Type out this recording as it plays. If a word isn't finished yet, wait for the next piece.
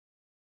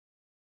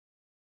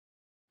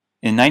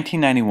In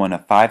 1991, a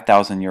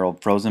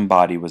 5,000-year-old frozen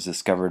body was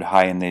discovered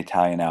high in the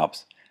Italian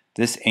Alps.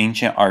 This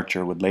ancient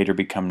archer would later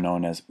become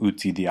known as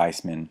Otzi the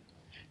Iceman.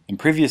 In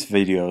previous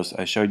videos,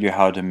 I showed you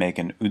how to make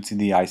an Otzi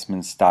the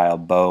Iceman style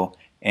bow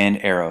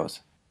and arrows.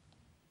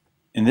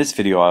 In this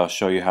video, I'll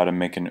show you how to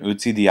make an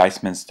Otzi the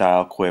Iceman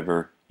style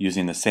quiver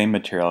using the same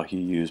material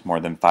he used more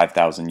than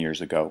 5,000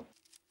 years ago.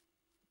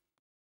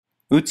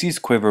 Otzi's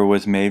quiver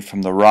was made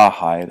from the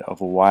rawhide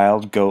of a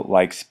wild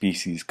goat-like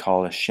species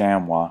called a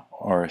chamois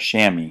or a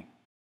chamois.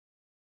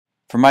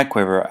 For my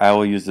quiver, I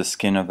will use the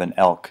skin of an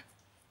elk.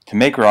 To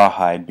make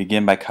rawhide,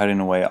 begin by cutting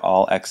away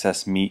all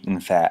excess meat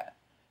and fat.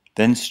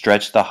 Then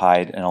stretch the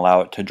hide and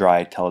allow it to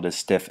dry till it is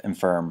stiff and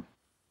firm.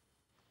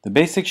 The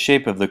basic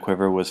shape of the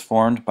quiver was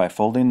formed by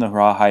folding the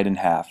rawhide in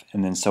half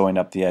and then sewing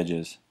up the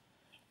edges.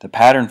 The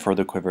pattern for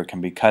the quiver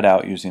can be cut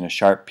out using a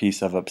sharp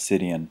piece of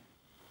obsidian.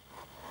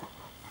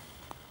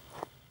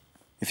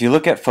 If you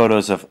look at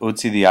photos of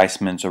Otzi the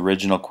Iceman's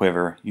original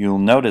quiver, you'll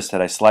notice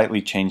that I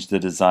slightly changed the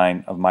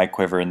design of my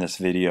quiver in this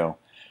video.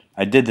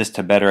 I did this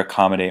to better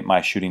accommodate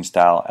my shooting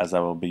style, as I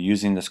will be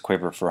using this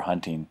quiver for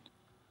hunting.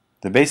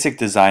 The basic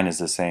design is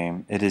the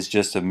same, it is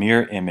just a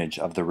mirror image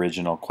of the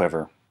original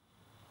quiver.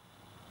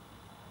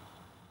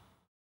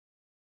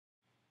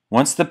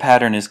 Once the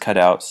pattern is cut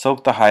out,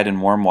 soak the hide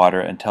in warm water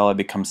until it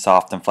becomes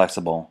soft and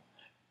flexible.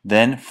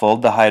 Then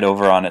fold the hide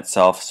over on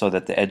itself so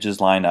that the edges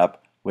line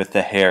up with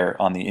the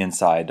hair on the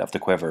inside of the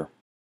quiver.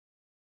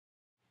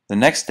 The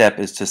next step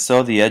is to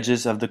sew the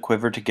edges of the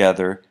quiver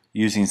together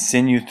using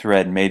sinew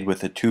thread made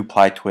with a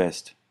 2-ply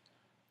twist.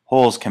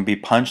 Holes can be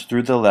punched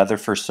through the leather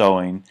for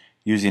sewing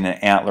using an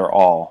antler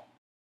awl.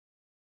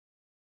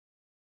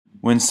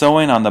 When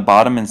sewing on the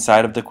bottom and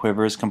side of the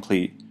quiver is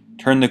complete,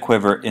 turn the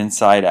quiver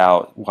inside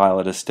out while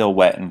it is still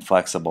wet and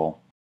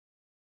flexible.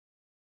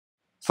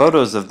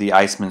 Photos of the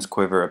Iceman's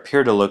quiver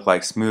appear to look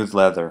like smooth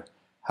leather.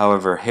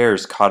 However,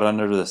 hairs caught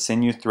under the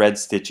sinew thread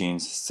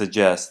stitchings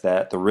suggest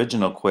that the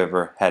original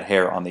quiver had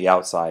hair on the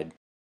outside.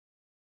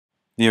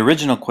 The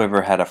original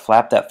quiver had a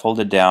flap that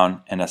folded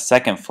down and a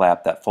second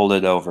flap that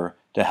folded over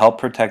to help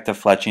protect the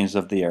fletchings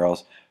of the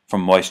arrows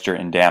from moisture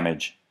and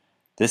damage.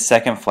 This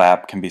second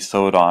flap can be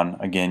sewed on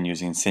again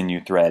using sinew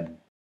thread.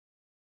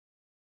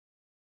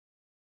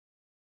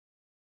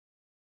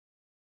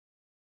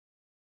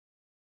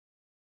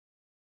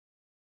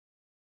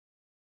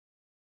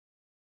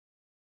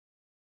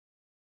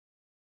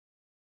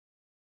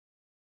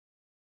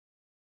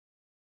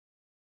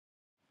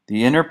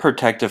 The inner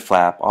protective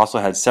flap also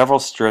had several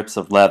strips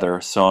of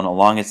leather sewn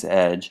along its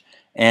edge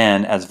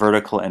and as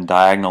vertical and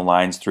diagonal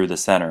lines through the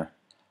center.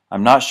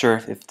 I'm not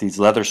sure if these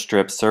leather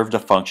strips served a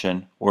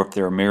function or if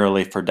they were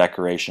merely for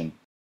decoration.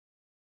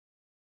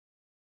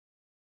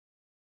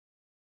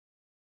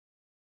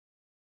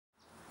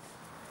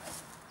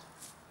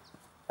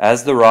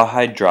 As the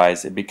rawhide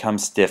dries, it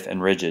becomes stiff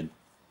and rigid.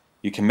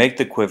 You can make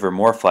the quiver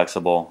more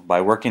flexible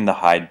by working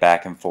the hide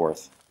back and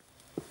forth.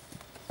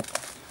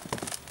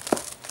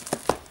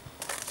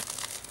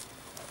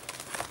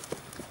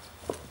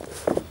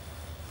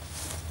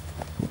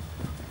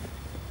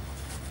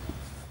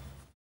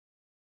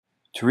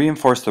 To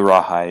reinforce the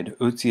rawhide,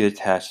 Otzi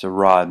attached a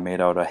rod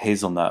made out of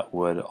hazelnut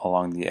wood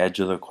along the edge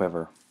of the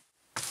quiver.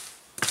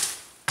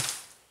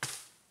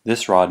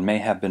 This rod may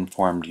have been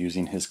formed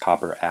using his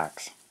copper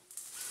axe.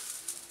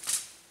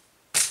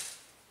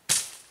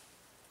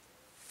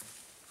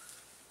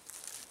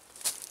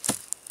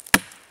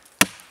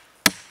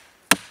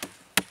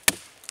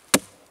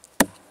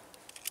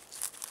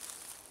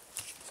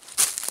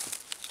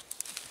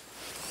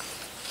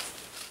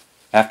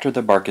 After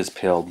the bark is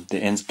peeled, the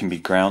ends can be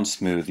ground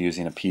smooth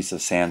using a piece of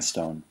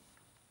sandstone.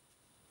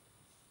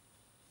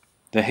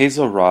 The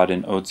hazel rod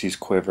in Otzi's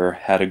quiver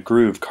had a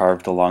groove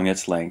carved along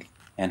its length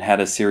and had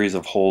a series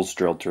of holes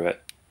drilled through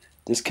it.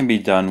 This can be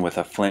done with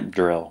a flint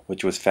drill,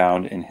 which was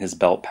found in his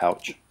belt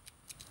pouch.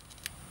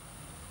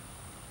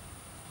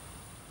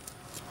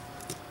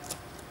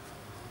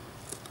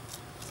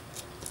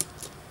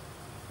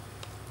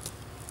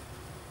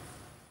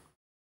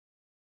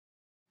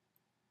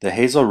 The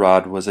hazel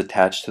rod was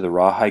attached to the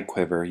rawhide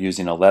quiver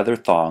using a leather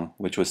thong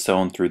which was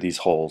sewn through these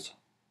holes.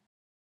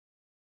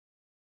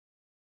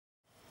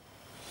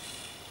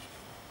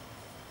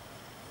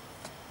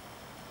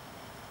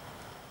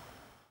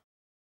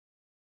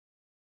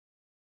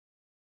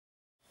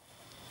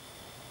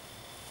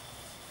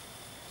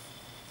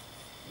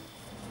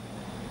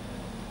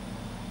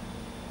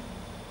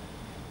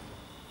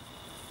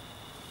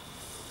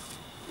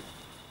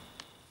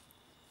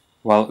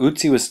 While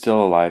Otzi was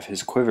still alive,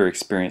 his quiver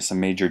experienced some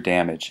major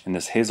damage, and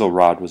this hazel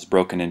rod was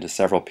broken into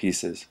several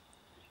pieces.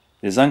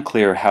 It is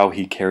unclear how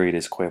he carried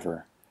his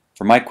quiver.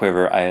 For my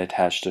quiver, I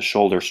attached a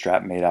shoulder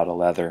strap made out of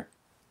leather.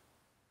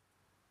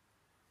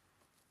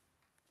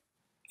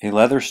 A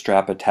leather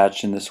strap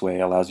attached in this way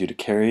allows you to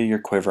carry your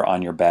quiver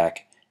on your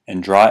back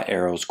and draw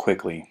arrows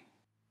quickly.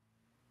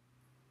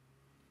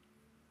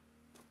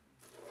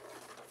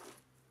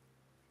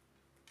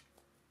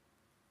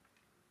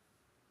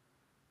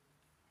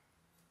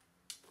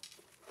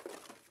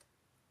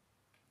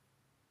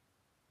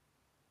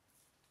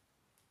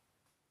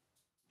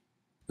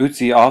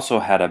 Otzi also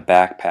had a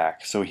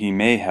backpack, so he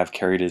may have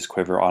carried his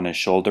quiver on his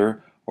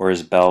shoulder or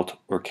his belt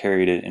or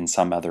carried it in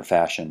some other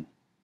fashion.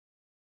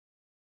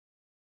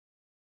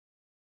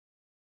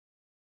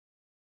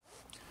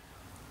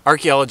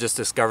 Archaeologists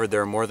discovered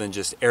there are more than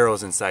just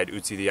arrows inside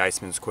Otzi the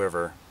Iceman's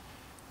quiver.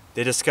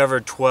 They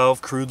discovered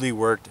 12 crudely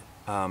worked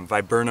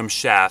viburnum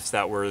shafts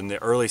that were in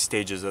the early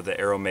stages of the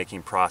arrow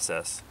making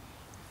process.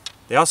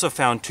 They also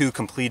found 2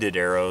 completed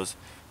arrows.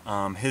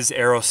 His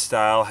arrow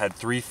style had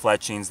 3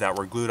 fletchings that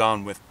were glued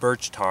on with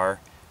birch tar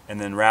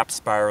and then wrapped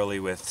spirally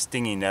with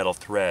stinging nettle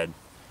thread.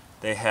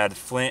 They had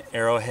flint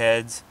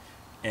arrowheads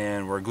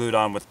and were glued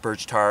on with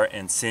birch tar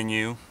and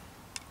sinew.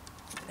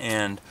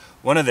 And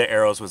one of the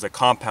arrows was a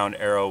compound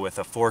arrow with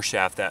a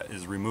foreshaft that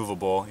is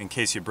removable. In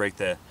case you break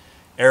the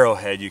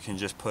arrowhead, you can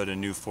just put a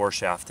new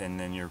foreshaft and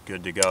then you're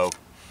good to go.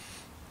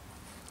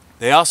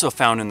 They also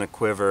found in the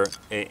quiver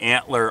an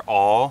antler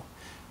awl.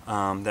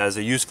 That is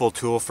a useful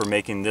tool for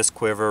making this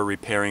quiver,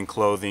 repairing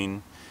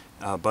clothing,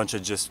 a bunch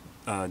of just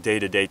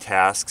day-to-day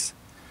tasks,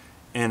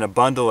 and a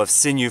bundle of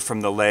sinew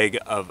from the leg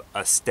of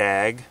a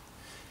stag.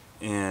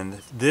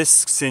 And this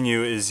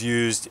sinew is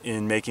used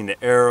in making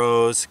the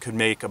arrows, could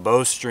make a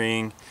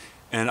bowstring,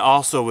 and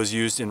also was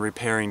used in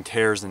repairing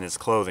tears in his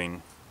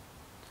clothing.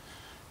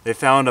 They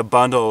found a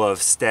bundle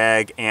of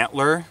stag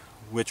antler,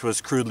 which was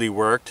crudely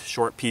worked,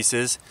 short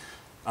pieces.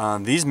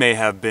 These may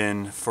have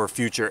been for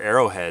future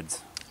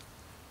arrowheads.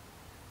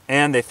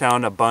 And they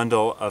found a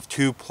bundle of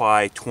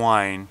 2-ply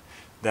twine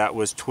that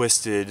was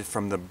twisted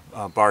from the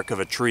bark of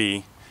a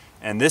tree,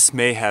 and this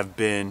may have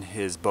been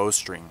his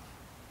bowstring.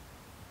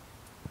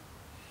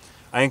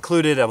 I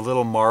included a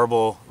little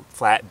marble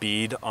flat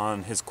bead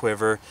on his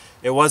quiver.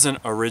 It wasn't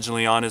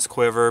originally on his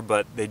quiver,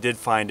 but they did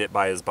find it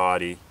by his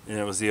body, and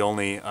it was the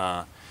only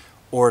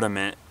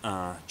ornament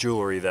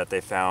jewelry that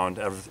they found.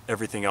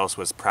 Everything else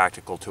was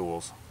practical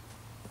tools.